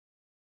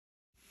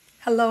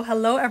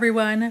Hello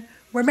everyone.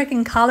 We're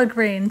making collard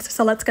greens,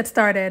 so let's get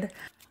started.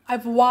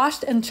 I've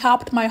washed and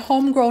chopped my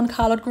homegrown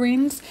collard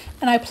greens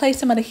and I placed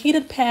them in a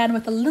heated pan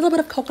with a little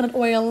bit of coconut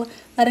oil,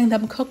 letting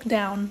them cook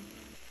down.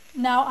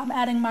 Now I'm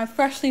adding my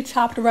freshly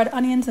chopped red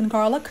onions and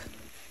garlic.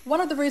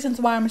 One of the reasons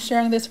why I'm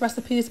sharing this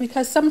recipe is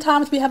because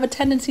sometimes we have a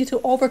tendency to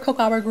overcook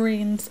our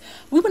greens.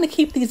 We want to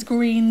keep these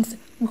greens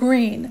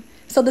green.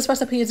 So this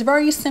recipe is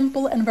very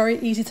simple and very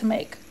easy to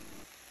make.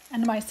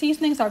 And my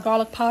seasonings are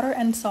garlic powder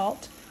and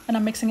salt. And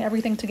I'm mixing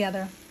everything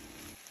together.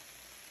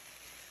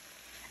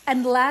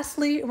 And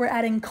lastly, we're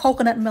adding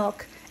coconut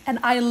milk. And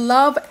I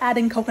love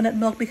adding coconut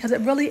milk because it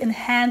really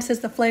enhances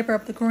the flavor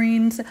of the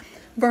greens.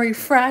 Very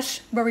fresh,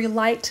 very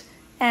light,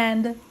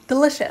 and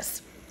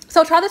delicious.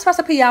 So try this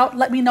recipe out.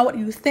 Let me know what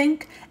you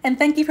think. And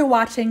thank you for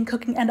watching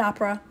Cooking and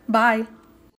Opera. Bye.